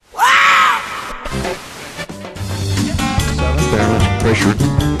Pressure.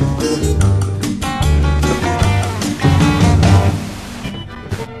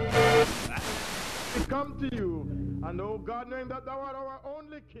 Come to you, and oh God, knowing that thou art our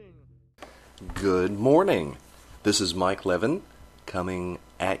only King. Good morning. This is Mike Levin coming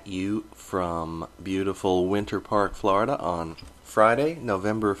at you from beautiful Winter Park, Florida on Friday,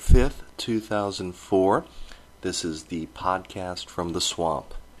 November 5th, 2004. This is the podcast from the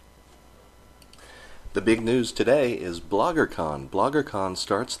swamp. The big news today is BloggerCon. BloggerCon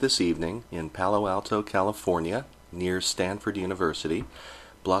starts this evening in Palo Alto, California, near Stanford University.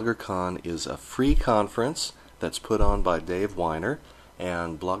 BloggerCon is a free conference that's put on by Dave Weiner,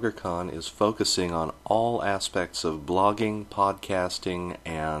 and BloggerCon is focusing on all aspects of blogging, podcasting,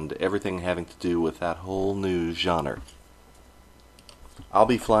 and everything having to do with that whole new genre. I'll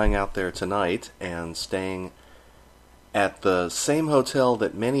be flying out there tonight and staying at the same hotel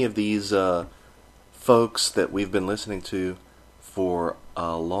that many of these folks that we've been listening to for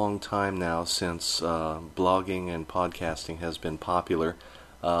a long time now, since blogging and podcasting has been popular,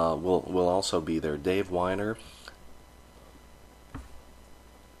 will also be there. Dave Weiner,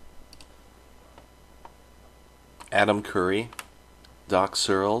 Adam Curry, Doc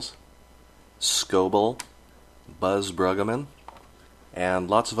Searles, Scoble, Buzz Bruggeman, and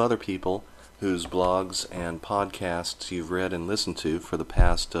lots of other people whose blogs and podcasts you've read and listened to for the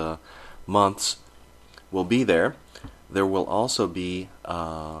past months will be there. There will also be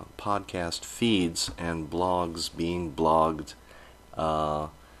podcast feeds and blogs being blogged. I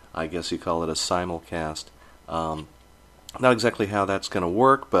guess you call it a simulcast. Not exactly how that's going to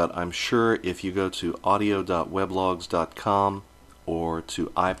work, but I'm sure if you go to audio.weblogs.com or to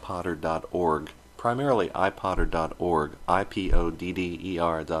iPodder.org, primarily iPodder.org,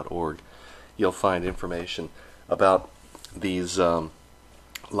 IPODDER.org, you'll find information about these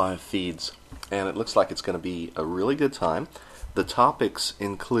live feeds. And it looks like it's going to be a really good time. The topics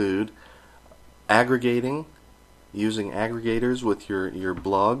include aggregating, using aggregators with your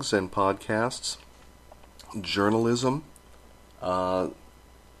blogs and podcasts, journalism, a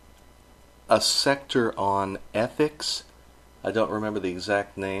sector on ethics, I don't remember the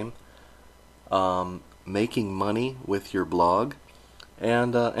exact name, making money with your blog,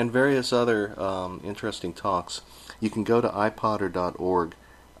 and various other interesting talks. You can go to iPodder.org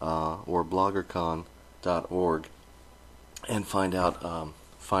or BloggerCon.org and find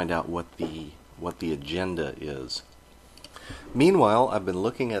out what the agenda is. Meanwhile, I've been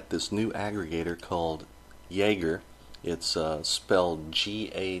looking at this new aggregator called Jaeger. It's spelled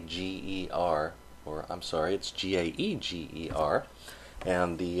G-A-G-E-R, or I'm sorry, it's G-A-E-G-E-R,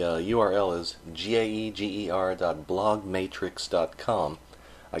 and the URL is gaeger.blogmatrix.com.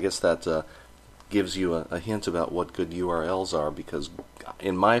 I guess that gives you a hint about what good URLs are, because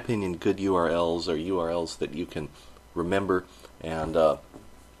in my opinion, good URLs are URLs that you can remember and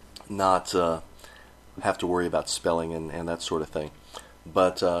not have to worry about spelling and that sort of thing.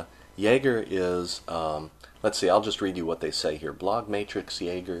 But Jaeger is, let's see, I'll just read you what they say here. BlogMatrix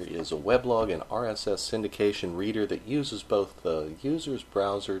Jaeger is a weblog and RSS syndication reader that uses both the user's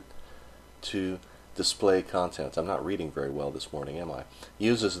browser to display content. I'm not reading very well this morning, am I?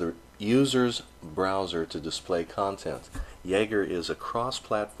 Uses the user's browser to display content. Jaeger is a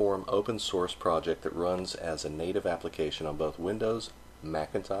cross-platform open source project that runs as a native application on both Windows,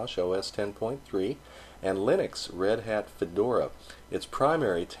 Macintosh OS 10.3, and Linux, Red Hat, Fedora. Its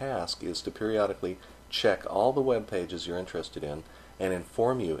primary task is to periodically check all the web pages you're interested in and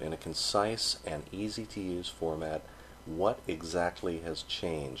inform you in a concise and easy-to-use format what exactly has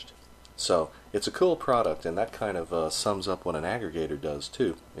changed. So, it's a cool product, and that kind of sums up what an aggregator does,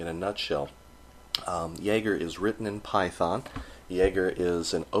 too, in a nutshell. Jaeger is written in Python. Jaeger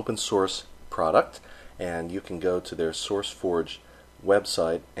is an open source product, and you can go to their SourceForge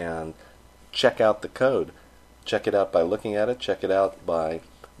website and check out the code. Check it out by looking at it. Check it out by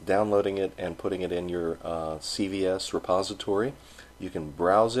downloading it and putting it in your CVS repository. You can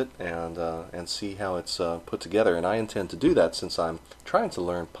browse it and see how it's put together. And I intend to do that since I'm trying to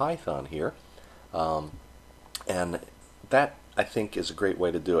learn Python here. And that, I think, is a great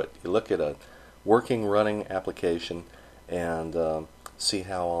way to do it. You look at a working, running application and see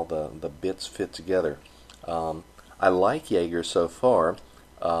how all the bits fit together. I like Jaeger so far.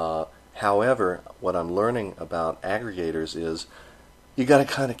 However, what I'm learning about aggregators is you got to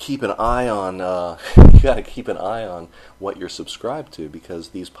kind of keep an eye on what you're subscribed to, because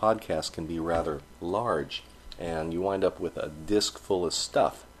these podcasts can be rather large, and you wind up with a disk full of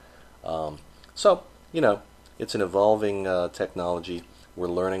stuff. So it's an evolving technology. We're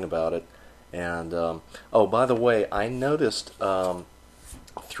learning about it, and oh, by the way, I noticed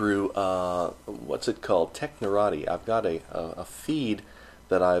through, what's it called, Technorati. I've got a feed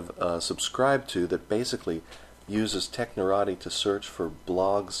that I've subscribed to that basically uses Technorati to search for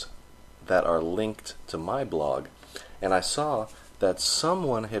blogs that are linked to my blog. And I saw that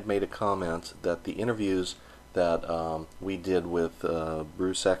someone had made a comment that the interviews that we did with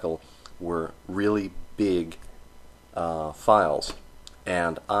Bruce Eckel were really big files.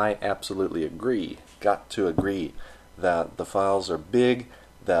 And I absolutely agree, got to agree, that the files are big,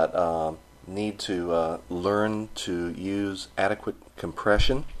 that need to learn to use adequate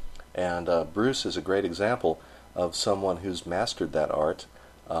compression. And Bruce is a great example of someone who's mastered that art.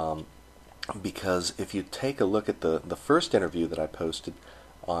 Because if you take a look at the first interview that I posted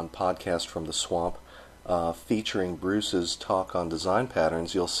on Podcast from the Swamp, featuring Bruce's talk on design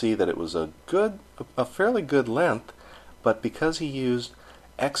patterns, you'll see that it was a fairly good length, but because he used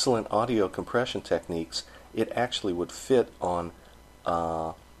excellent audio compression techniques, it actually would fit on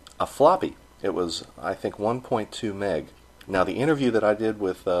a floppy. It was, I think, 1.2 meg. Now, the interview that I did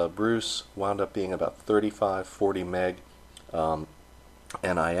with Bruce wound up being about 35-40 meg,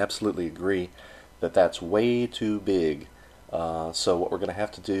 and I absolutely agree that that's way too big. So what we're going to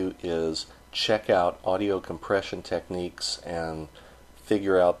have to do is check out audio compression techniques and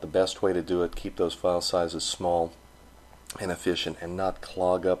figure out the best way to do it, keep those file sizes small and efficient, and not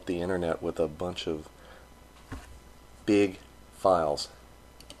clog up the internet with a bunch of big files.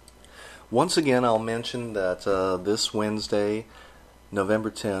 Once again, I'll mention that this Wednesday,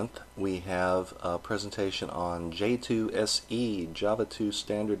 November 10th, we have a presentation on J2 SE, Java 2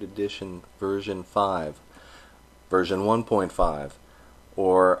 Standard Edition version 5, version 1.5,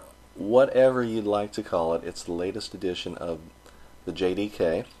 or whatever you'd like to call it. It's the latest edition of the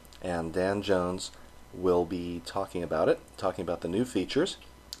JDK, and Dan Jones will be talking about it, talking about the new features,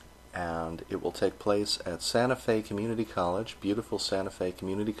 and it will take place at Santa Fe Community College, beautiful Santa Fe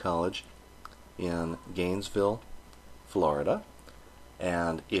Community College in Gainesville, Florida.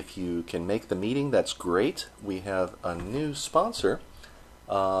 And if you can make the meeting, that's great. We have a new sponsor.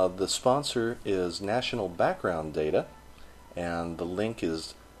 The sponsor is National Background Data, and the link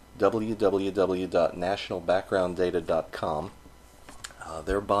is www.nationalbackgrounddata.com.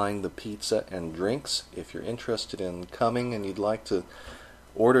 They're buying the pizza and drinks. If you're interested in coming and you'd like to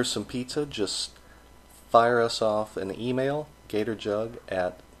order some pizza, just fire us off an email,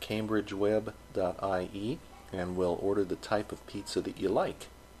 gatorjug@cambridgeweb.ie, and we'll order the type of pizza that you like.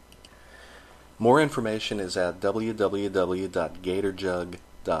 More information is at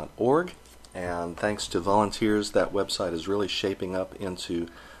www.gatorjug.org, and thanks to volunteers, that website is really shaping up into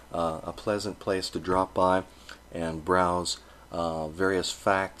a pleasant place to drop by and browse various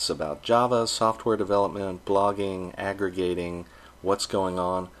facts about Java, software development, blogging, aggregating, what's going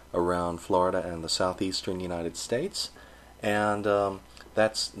on around Florida and the southeastern United States. And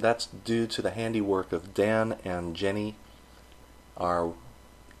that's due to the handiwork of Dan and Jenny, our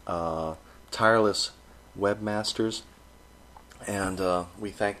tireless webmasters, and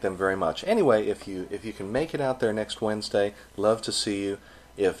we thank them very much. Anyway, if you can make it out there next Wednesday, love to see you.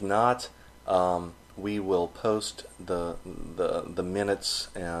 If not, we will post the minutes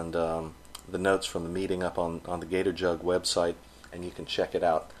and the notes from the meeting up on the Gator Jug website, and you can check it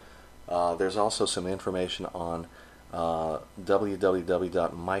out. There's also some information on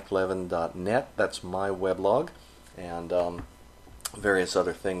www.mikelevin.net. That's my weblog, and various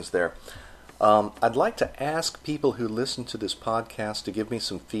other things there. I'd like to ask people who listen to this podcast to give me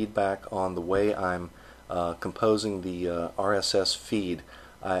some feedback on the way I'm composing the RSS feed.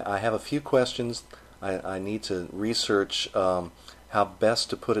 I have a few questions. I need to research how best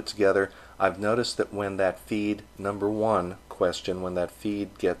to put it together. I've noticed that when that feed, number one question, when that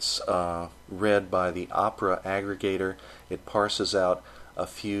feed gets read by the Opera aggregator, it parses out a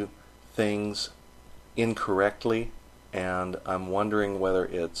few things incorrectly, and I'm wondering whether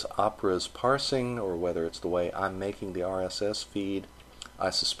it's Opera's parsing or whether it's the way I'm making the RSS feed. I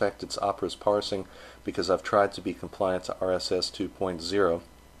suspect it's Opera's parsing because I've tried to be compliant to RSS 2.0.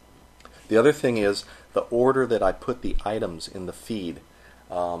 The other thing is the order that I put the items in the feed.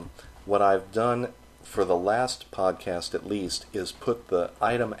 What I've done for the last podcast at least is put the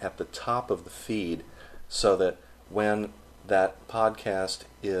item at the top of the feed so that when that podcast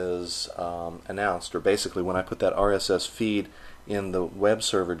is announced, or basically when I put that RSS feed in the web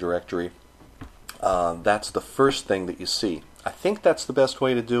server directory, that's the first thing that you see. I think that's the best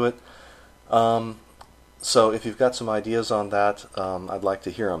way to do it. So if you've got some ideas on that, I'd like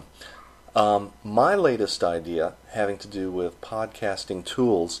to hear them. My latest idea having to do with podcasting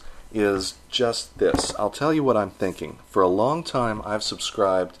tools is just this. I'll tell you what I'm thinking. For a long time, I've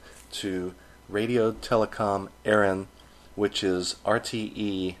subscribed to Radio Telecom Aaron which is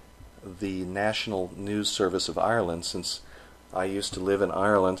RTE, the National News Service of Ireland, since I used to live in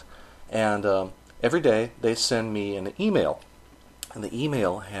Ireland. And every day they send me an email. And the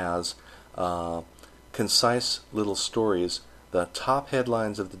email has concise little stories, the top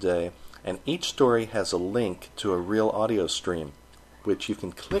headlines of the day, and each story has a link to a real audio stream, which you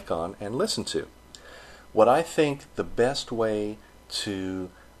can click on and listen to. What I think the best way to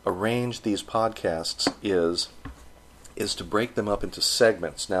arrange these podcasts is to break them up into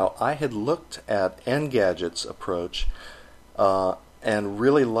segments. Now, I had looked at Engadget's approach and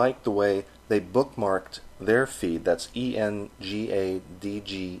really liked the way they bookmarked their feed. That's engadget.com.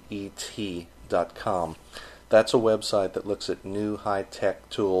 That's a website that looks at new high-tech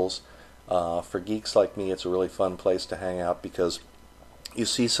tools. For geeks like me, it's a really fun place to hang out because you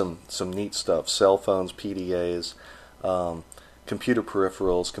see some neat stuff: cell phones, PDAs, computer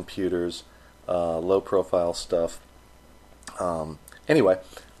peripherals, computers, low-profile stuff. Anyway,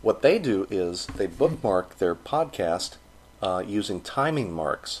 what they do is they bookmark their podcast using timing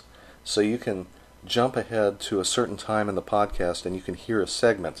marks. So you can jump ahead to a certain time in the podcast and you can hear a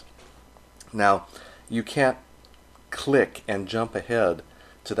segment. Now, you can't click and jump ahead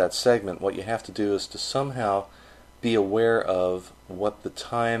to that segment. What you have to do is to somehow be aware of what the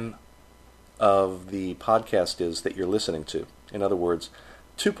time of the podcast is that you're listening to. In other words,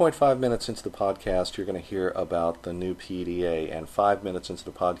 2.5 minutes into the podcast, you're going to hear about the new PDA, and 5 minutes into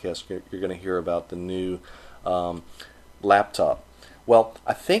the podcast, you're going to hear about the new laptop. Well,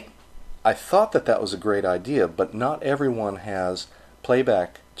 I thought that was a great idea, but not everyone has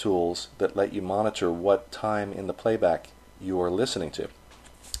playback tools that let you monitor what time in the playback you are listening to.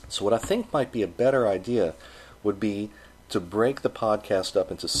 So what I think might be a better idea would be to break the podcast up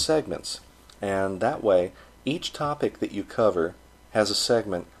into segments, and that way each topic that you cover has a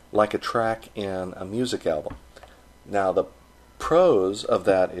segment like a track in a music album. Now, the pros of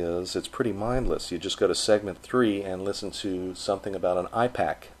that is it's pretty mindless. You just go to segment 3 and listen to something about an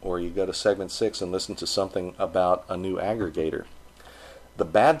iPack, or you go to segment 6 and listen to something about a new aggregator. The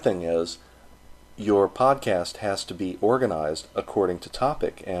bad thing is your podcast has to be organized according to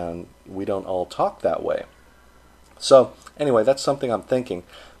topic, and we don't all talk that way. So, anyway, that's something I'm thinking,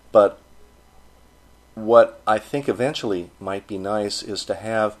 but what I think eventually might be nice is to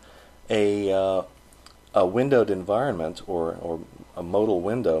have a windowed environment or a modal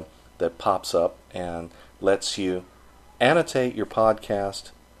window that pops up and lets you annotate your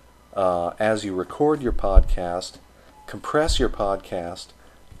podcast as you record your podcast, compress your podcast,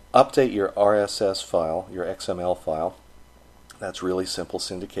 update your RSS file, your XML file. That's really simple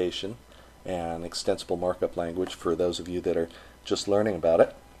syndication and extensible markup language for those of you that are just learning about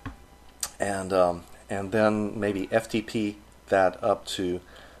it. And then maybe FTP that up to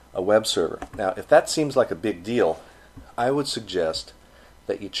a web server. Now, if that seems like a big deal, I would suggest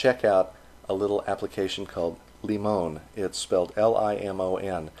that you check out a little application called Limon. It's spelled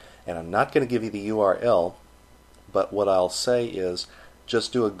Limon. And I'm not going to give you the URL, but what I'll say is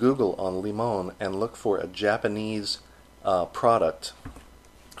just do a Google on Limon and look for a Japanese product,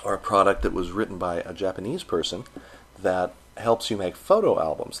 or a product that was written by a Japanese person that helps you make photo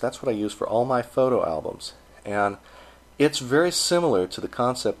albums. That's what I use for all my photo albums. And it's very similar to the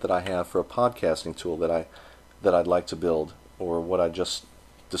concept that I have for a podcasting tool that I'd like to build, or what I just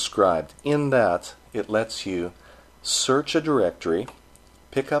described, in that it lets you search a directory,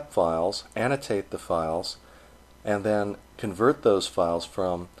 pick up files, annotate the files, and then convert those files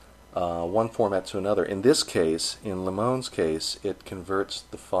from one format to another. In this case, in Limon's case, it converts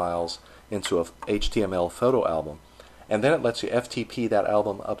the files into a HTML photo album. And then it lets you FTP that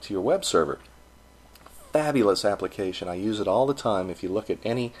album up to your web server. Fabulous application. I use it all the time. If you look at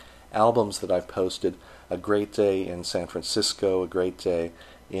any albums that I've posted, a great day in San Francisco, a great day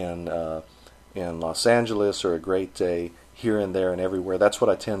in Los Angeles, or a great day here and there and everywhere. That's what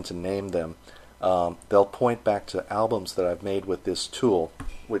I tend to name them. They'll point back to albums that I've made with this tool,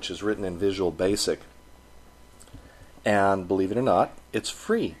 which is written in Visual Basic. And believe it or not, it's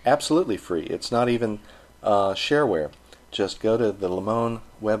free. Absolutely free. It's not even shareware. Just go to the Limon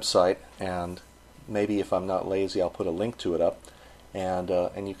website, and maybe if I'm not lazy, I'll put a link to it up, and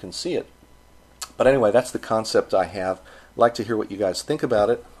you can see it. But anyway, that's the concept I have. I'd like to hear what you guys think about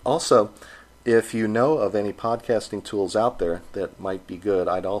it. Also, if you know of any podcasting tools out there that might be good,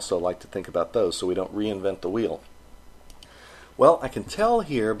 I'd also like to think about those so we don't reinvent the wheel. Well, I can tell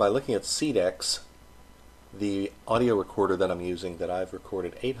here by looking at CDex, the audio recorder that I'm using, that I've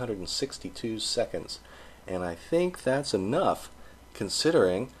recorded 862 seconds. And I think that's enough,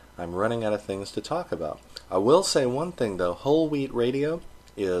 considering I'm running out of things to talk about. I will say one thing, though. Whole wheat radio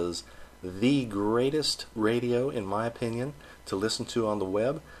is the greatest radio, in my opinion, to listen to on the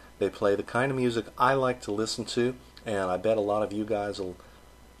web. They play the kind of music I like to listen to, and I bet a lot of you guys will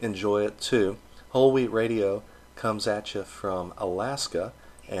enjoy it too. Whole Wheat Radio comes at you from Alaska,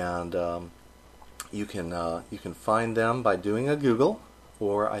 and you can find them by doing a Google,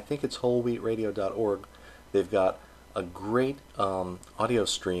 or I think it's wholewheatradio.org. They've got a great audio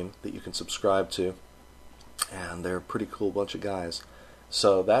stream that you can subscribe to, and they're a pretty cool bunch of guys.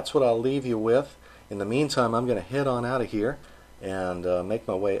 So that's what I'll leave you with. In the meantime, I'm going to head on out of here and make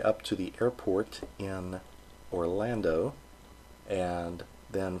my way up to the airport in Orlando, and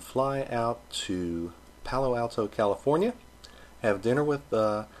then fly out to Palo Alto, California, have dinner with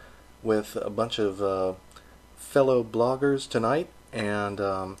a bunch of fellow bloggers tonight, and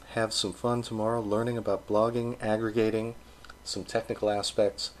have some fun tomorrow learning about blogging, aggregating, some technical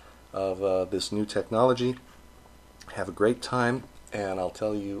aspects of this new technology. Have a great time, and I'll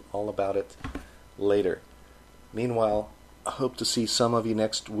tell you all about it later. Meanwhile, I hope to see some of you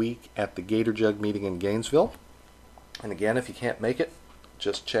next week at the Gator Jug meeting in Gainesville. And again, if you can't make it,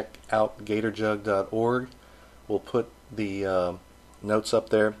 just check out gatorjug.org. We'll put the notes up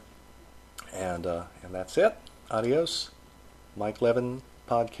there, and that's it. Adios. Mike Levin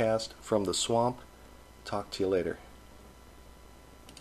podcast from the swamp. Talk to you later.